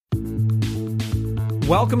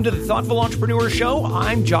Welcome to the Thoughtful Entrepreneur Show.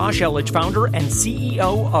 I'm Josh Elledge, founder and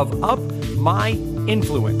CEO of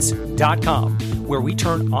UpMyInfluence.com, where we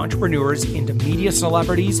turn entrepreneurs into media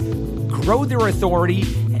celebrities, grow their authority,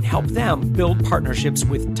 and help them build partnerships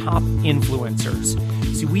with top influencers.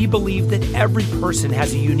 See, we believe that every person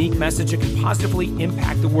has a unique message that can positively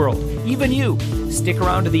impact the world, even you. Stick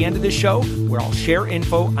around to the end of the show, where I'll share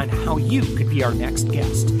info on how you could be our next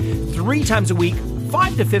guest. 3 times a week,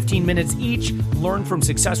 5 to 15 minutes each, learn from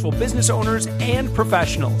successful business owners and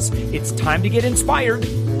professionals. It's time to get inspired.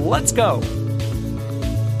 Let's go.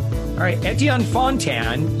 All right, Etienne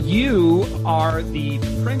Fontan, you are the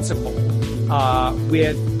principal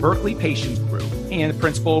with Berkeley Patients Group and the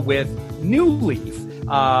principal with New Leaf.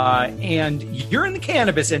 And you're in the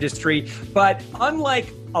cannabis industry, but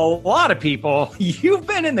unlike a lot of people, you've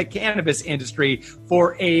been in the cannabis industry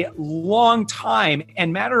for a long time.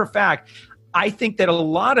 And matter of fact, I think that a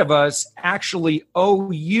lot of us actually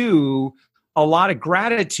owe you a lot of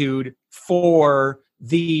gratitude for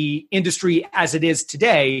the industry as it is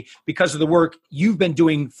today because of the work you've been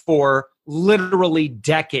doing for literally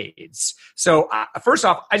decades. So first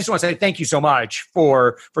off, I just want to say thank you so much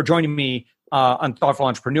for joining me on Thoughtful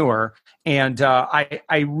Entrepreneur. And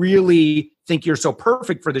I really think you're so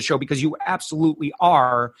perfect for the show because you absolutely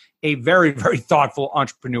are a very, very thoughtful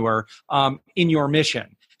entrepreneur in your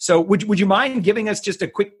mission. So would you mind giving us just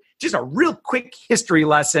a real quick history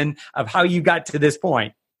lesson of how you got to this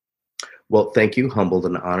point? Well, thank you, humbled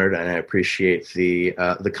and honored, and I appreciate the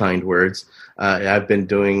kind words. I've been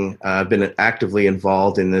actively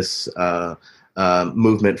involved in this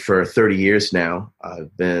movement for 30 years now.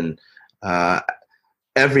 I've been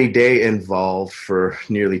every day involved for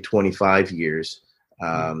nearly 25 years,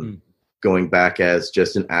 going back as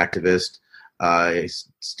just an activist. I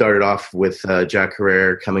started off with Jack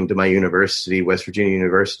Herrera coming to my university, West Virginia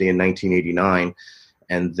University, in 1989.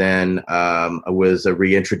 And then it was a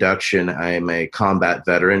reintroduction. I am a combat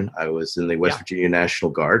veteran. I was in the West Virginia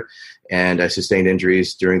National Guard, and I sustained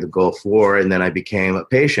injuries during the Gulf War. And then I became a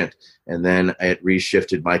patient. And then it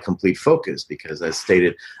reshifted my complete focus because, as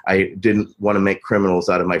stated, I didn't want to make criminals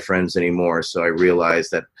out of my friends anymore. So I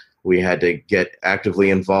realized that we had to get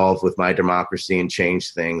actively involved with my democracy and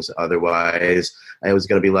change things. Otherwise, I was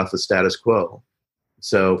going to be left with status quo.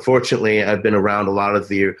 So fortunately, I've been around a lot of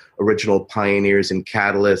the original pioneers and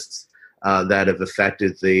catalysts that have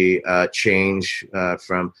affected the change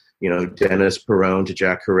from, Dennis Perrone to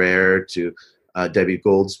Jack Herrera to Debbie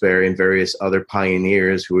Goldsberry and various other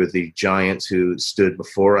pioneers who were the giants who stood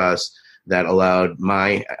before us that allowed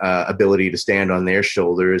my ability to stand on their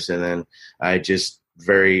shoulders. And then I just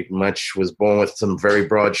very much was born with some very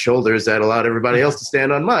broad shoulders that allowed everybody else to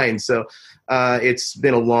stand on mine. So it's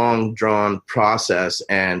been a long drawn process,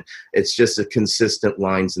 and it's just a consistent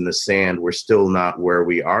lines in the sand. We're still not where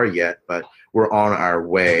we are yet, but we're on our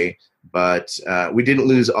way. But we didn't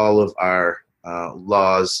lose all of our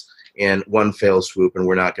laws in one fell swoop, and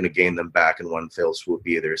we're not going to gain them back in one fell swoop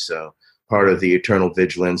either. So part of the eternal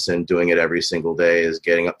vigilance and doing it every single day is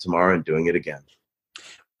getting up tomorrow and doing it again.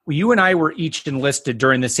 Well, you and I were each enlisted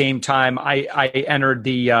during the same time. I entered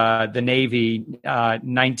the Navy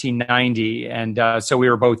 1990, and so we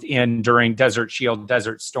were both in during Desert Shield,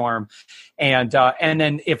 Desert Storm, and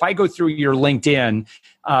then if I go through your LinkedIn,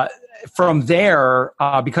 from there,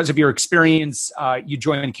 because of your experience, you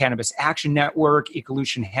joined Cannabis Action Network,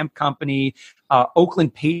 Ecolution Hemp Company,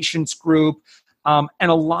 Oakland Patients Group, and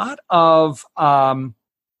a lot of.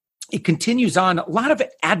 It continues on a lot of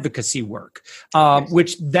advocacy work,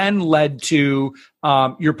 which then led to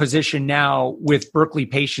your position now with Berkeley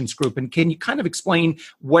Patients Group. And can you kind of explain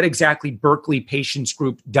what exactly Berkeley Patients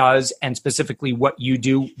Group does and specifically what you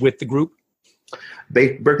do with the group?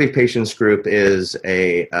 Berkeley Patients Group is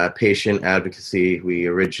a patient advocacy. We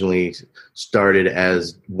originally started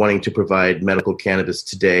as wanting to provide medical cannabis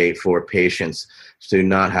today for patients to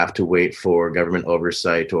not have to wait for government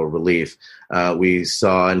oversight or relief. We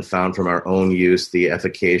saw and found from our own use the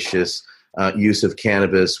efficacious use of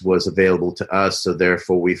cannabis was available to us, so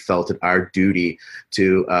therefore we felt it our duty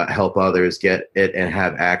to help others get it and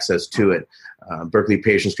have access to it. Berkeley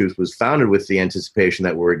Patients Group was founded with the anticipation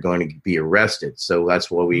that we're going to be arrested. So that's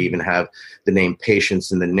why we even have the name patients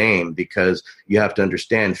in the name, because you have to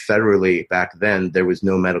understand federally back then there was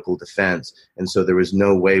no medical defense. And so there was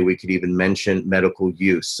no way we could even mention medical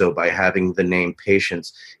use. So by having the name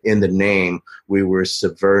patients in the name, we were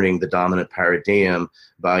subverting the dominant paradigm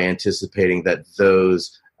by anticipating that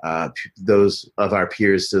those those of our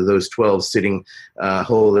peers, so those 12 sitting,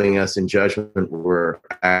 holding us in judgment, were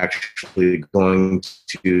actually going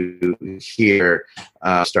to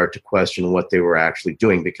start to question what they were actually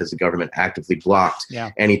doing, because the government actively blocked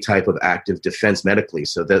any type of active defense medically.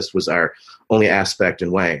 So this was our only aspect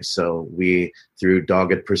and way. So we, through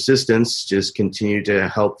dogged persistence, just continue to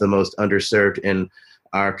help the most underserved in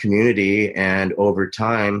our community, and over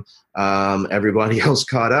time, everybody else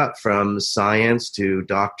caught up, from science to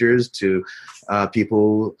doctors to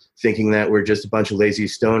people thinking that we're just a bunch of lazy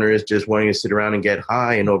stoners just wanting to sit around and get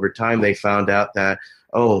high. And over time, they found out that,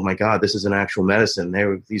 oh my God, this is an actual medicine.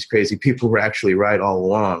 These crazy people were actually right all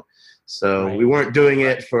along. So we weren't doing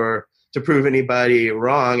it to prove anybody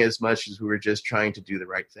wrong as much as we were just trying to do the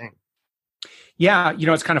right thing. Yeah,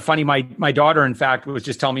 it's kind of funny. My daughter, in fact, was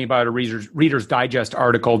just telling me about a Reader's Digest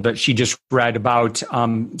article that she just read about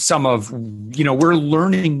some of, we're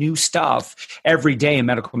learning new stuff every day in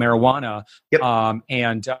medical marijuana. Yep.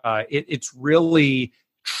 And it's really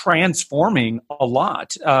transforming a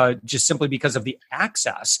lot, just simply because of the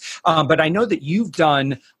access. But I know that you've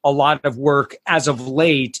done a lot of work as of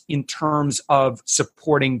late in terms of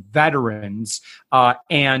supporting veterans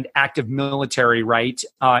and active military, right?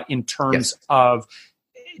 In terms of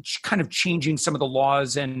kind of changing some of the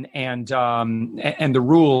laws and the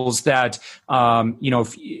rules that,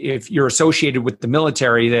 if you're associated with the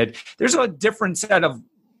military, that there's a different set of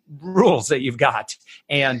rules that you've got.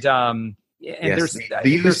 And there's the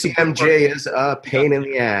UCMJ is a pain in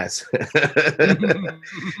the ass.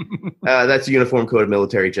 That's the Uniform Code of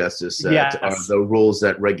Military Justice. Are the rules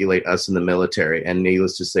that regulate us in the military, and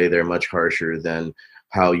needless to say, they're much harsher than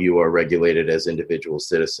how you are regulated as individual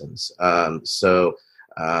citizens.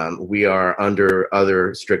 We are under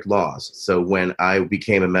other strict laws. So when I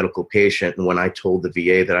became a medical patient, and when I told the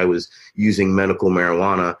VA that I was using medical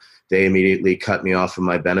marijuana, they immediately cut me off of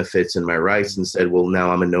my benefits and my rights and said, well, now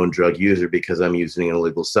I'm a known drug user because I'm using an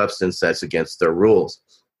illegal substance that's against their rules.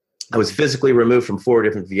 I was physically removed from 4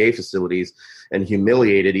 different VA facilities and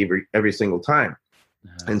humiliated every single time.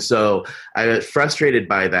 And so I was frustrated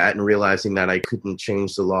by that, and realizing that I couldn't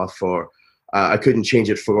change the law I couldn't change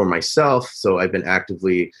it for myself. So I've been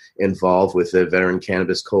actively involved with the Veteran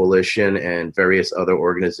Cannabis Coalition and various other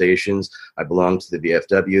organizations. I belong to the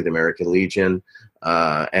VFW, the American Legion,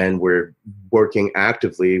 and we're working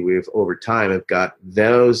actively. We've, over time, have got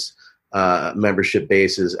those membership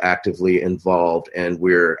bases actively involved, and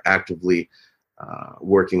we're actively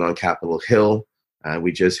working on Capitol Hill.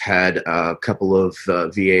 We just had a couple of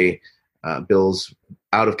VA bills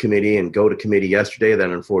out of committee and go to committee yesterday that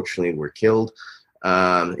unfortunately were killed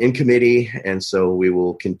in committee. And so we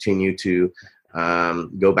will continue to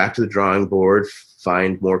go back to the drawing board,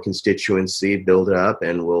 find more constituency, build it up,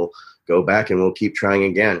 and we'll go back and we'll keep trying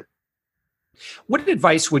again. What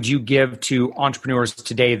advice would you give to entrepreneurs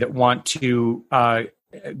today that want to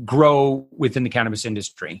grow within the cannabis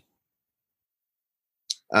industry?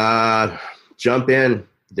 Jump in.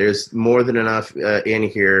 There's more than enough in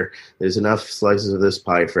here. There's enough slices of this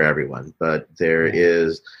pie for everyone. But there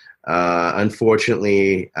is,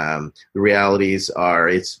 unfortunately, the realities are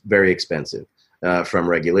it's very expensive, from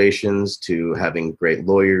regulations to having great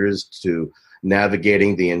lawyers to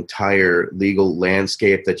navigating the entire legal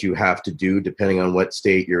landscape that you have to do depending on what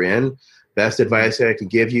state you're in. Best advice I can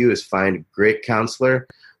give you is find a great counselor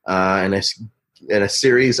and a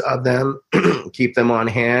series of them. Keep them on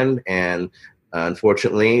hand, and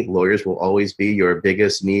unfortunately, lawyers will always be your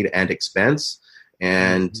biggest need and expense.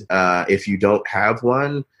 And if you don't have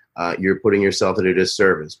one, you're putting yourself at a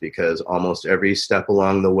disservice, because almost every step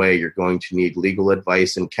along the way, you're going to need legal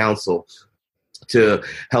advice and counsel to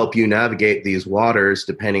help you navigate these waters,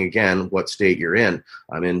 depending, again, what state you're in.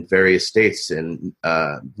 I'm in various states, and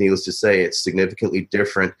needless to say, it's significantly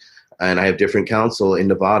different. And I have different counsel in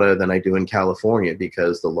Nevada than I do in California,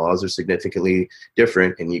 because the laws are significantly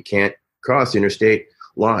different, and you can't cross interstate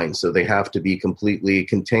lines. So they have to be completely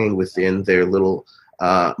contained within their little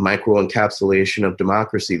micro encapsulation of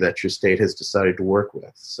democracy that your state has decided to work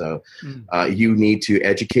with. So you need to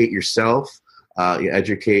educate yourself,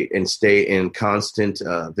 educate and stay in constant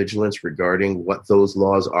vigilance regarding what those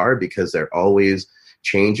laws are, because they're always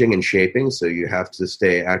changing and shaping. So you have to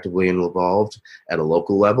stay actively involved at a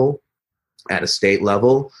local level, at a state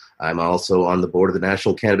level. I'm also on the board of the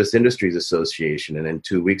National Cannabis Industries Association. And in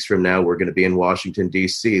 2 weeks from now, we're going to be in Washington,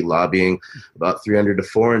 D.C., lobbying about 300 to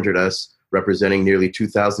 400 representing nearly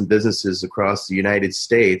 2,000 businesses across the United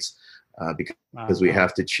States, because we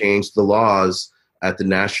have to change the laws at the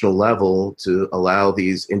national level to allow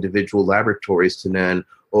these individual laboratories to then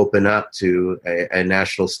open up to a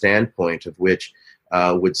national standpoint, of which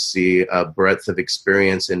would see a breadth of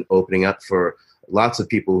experience in opening up for lots of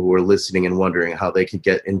people who are listening and wondering how they could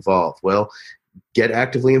get involved. Well, get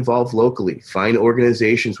actively involved locally. Find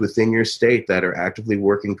organizations within your state that are actively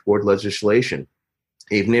working toward legislation.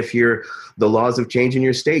 Even if the laws have changed in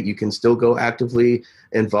your state, you can still go actively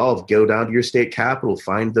involved. Go down to your state capital,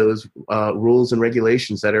 find those rules and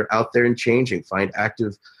regulations that are out there and changing. Find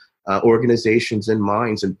active organizations and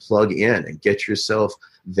minds and plug in and get yourself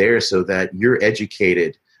there so that you're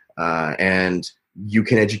educated and you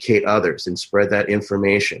can educate others and spread that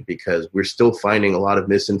information, because we're still finding a lot of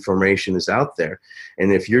misinformation is out there.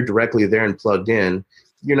 And if you're directly there and plugged in,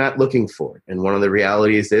 you're not looking for it. And one of the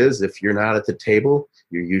realities is if you're not at the table,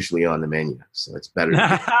 you're usually on the menu. So it's better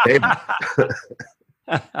to be at the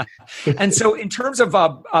table. And so in terms of,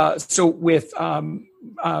 with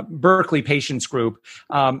Berkeley Patients Group,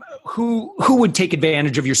 who would take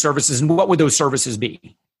advantage of your services, and what would those services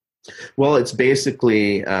be? Well, it's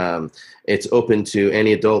basically, it's open to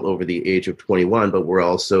any adult over the age of 21, but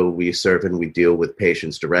we serve and we deal with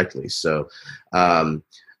patients directly. So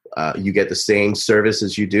you get the same service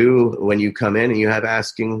as you do when you come in and you have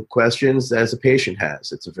asking questions as a patient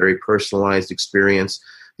has. It's a very personalized experience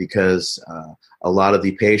because a lot of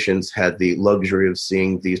the patients had the luxury of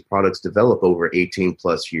seeing these products develop over 18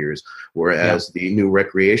 plus years, whereas the new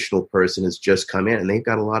recreational person has just come in and they've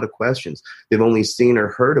got a lot of questions. They've only seen or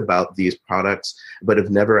heard about these products, but have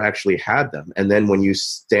never actually had them. And then when you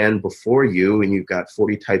stand before you and you've got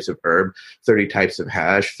 40 types of herb, 30 types of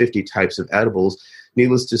hash, 50 types of edibles,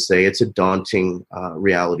 needless to say, it's a daunting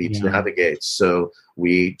reality to navigate. So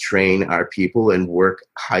we train our people and work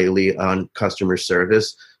highly on customer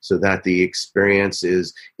service so that the experience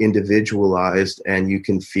is individualized and you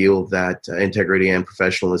can feel that integrity and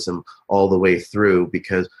professionalism all the way through,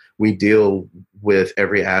 because we deal with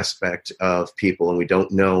every aspect of people and we don't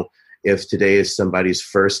know if today is somebody's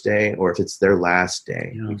first day or if it's their last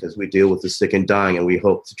day, because we deal with the sick and dying, and we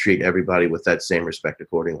hope to treat everybody with that same respect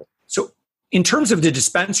accordingly. So in terms of the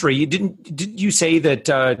dispensary, did you say that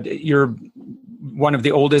you're one of the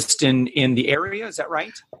oldest in the area? Is that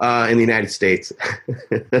right? In the United States.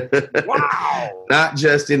 Wow. Not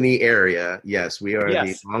just in the area. Yes, we are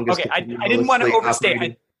the longest. Okay, I didn't want to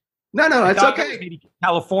overstate. No, it's okay. Maybe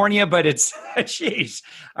California, but it's, jeez.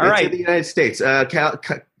 All it's right. in the United States.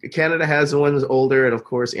 Canada has ones older, and of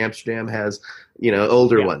course Amsterdam has,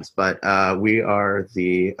 older ones. But we are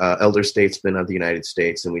the elder statesmen of the United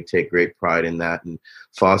States, and we take great pride in that and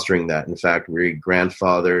fostering that. In fact, we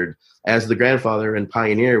grandfathered, as the grandfather and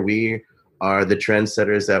pioneer, we are the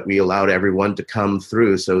trendsetters that we allowed everyone to come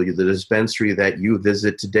through. So the dispensary that you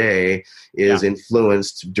visit today is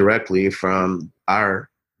influenced directly from our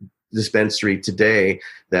dispensary today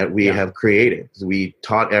that we have created. We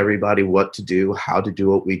taught everybody what to do, how to do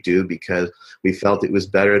what we do, because we felt it was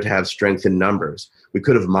better to have strength in numbers. We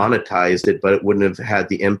could have monetized it, but it wouldn't have had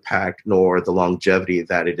the impact nor the longevity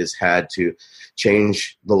that it has had to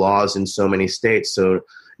change the laws in so many states. So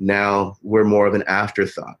now we're more of an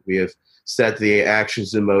afterthought. We have set the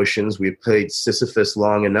actions and motions. We've played Sisyphus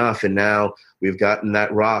long enough, and now we've gotten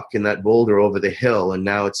that rock and that boulder over the hill, and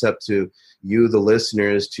now it's up to you, the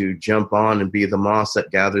listeners, to jump on and be the moss that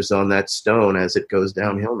gathers on that stone as it goes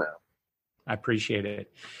downhill now. I appreciate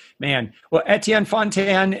it, man. Well, Etienne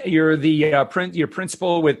Fontan, you're you're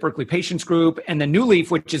principal with Berkeley Patients Group, and the New Leaf,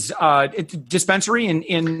 which is dispensary in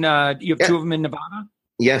you have two of them in Nevada.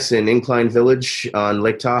 Yes, in Incline Village on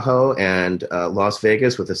Lake Tahoe and Las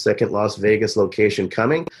Vegas, with a second Las Vegas location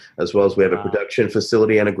coming, as well as we have a production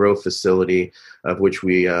facility and a grow facility of which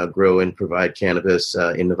we grow and provide cannabis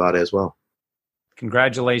in Nevada as well.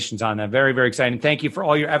 Congratulations on that. Very, very exciting. Thank you for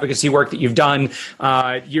all your advocacy work that you've done.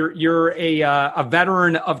 You're a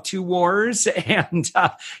veteran of two wars, and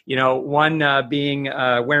one being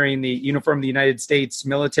wearing the uniform of the United States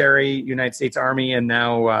military, United States Army, and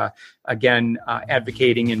now again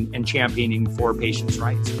advocating and championing for patients'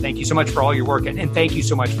 rights. Thank you so much for all your work, and thank you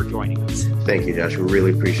so much for joining us. Thank you, Josh. We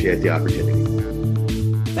really appreciate the opportunity.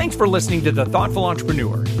 Thanks for listening to The Thoughtful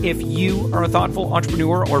Entrepreneur. If you are a thoughtful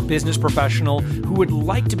entrepreneur or business professional who would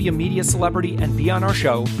like to be a media celebrity and be on our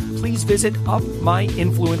show, please visit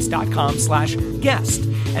upmyinfluence.com/guest.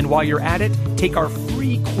 And while you're at it, take our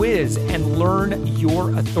free quiz and learn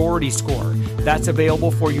your authority score. That's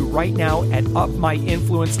available for you right now at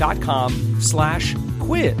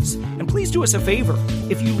upmyinfluence.com/quiz. And please do us a favor.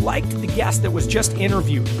 If you liked the guest that was just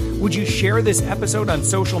interviewed, would you share this episode on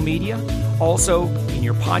social media? Also, in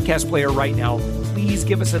your podcast player right now, please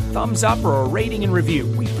give us a thumbs up or a rating and review.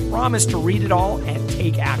 We promise to read it all and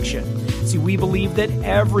take action. See, we believe that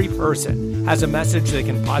every person has a message that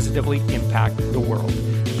can positively impact the world.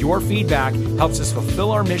 Your feedback helps us fulfill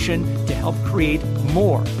our mission to help create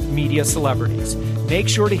more media celebrities. Make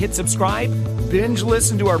sure to hit subscribe, binge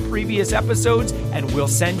listen to our previous episodes, and we'll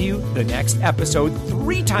send you the next episode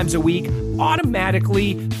 3 times a week,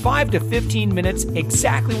 automatically, 5 to 15 minutes,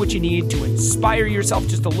 exactly what you need to inspire yourself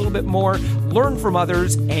just a little bit more, learn from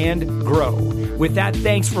others, and grow. With that,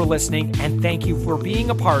 thanks for listening, and thank you for being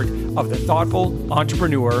a part of the Thoughtful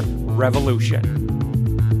Entrepreneur Revolution.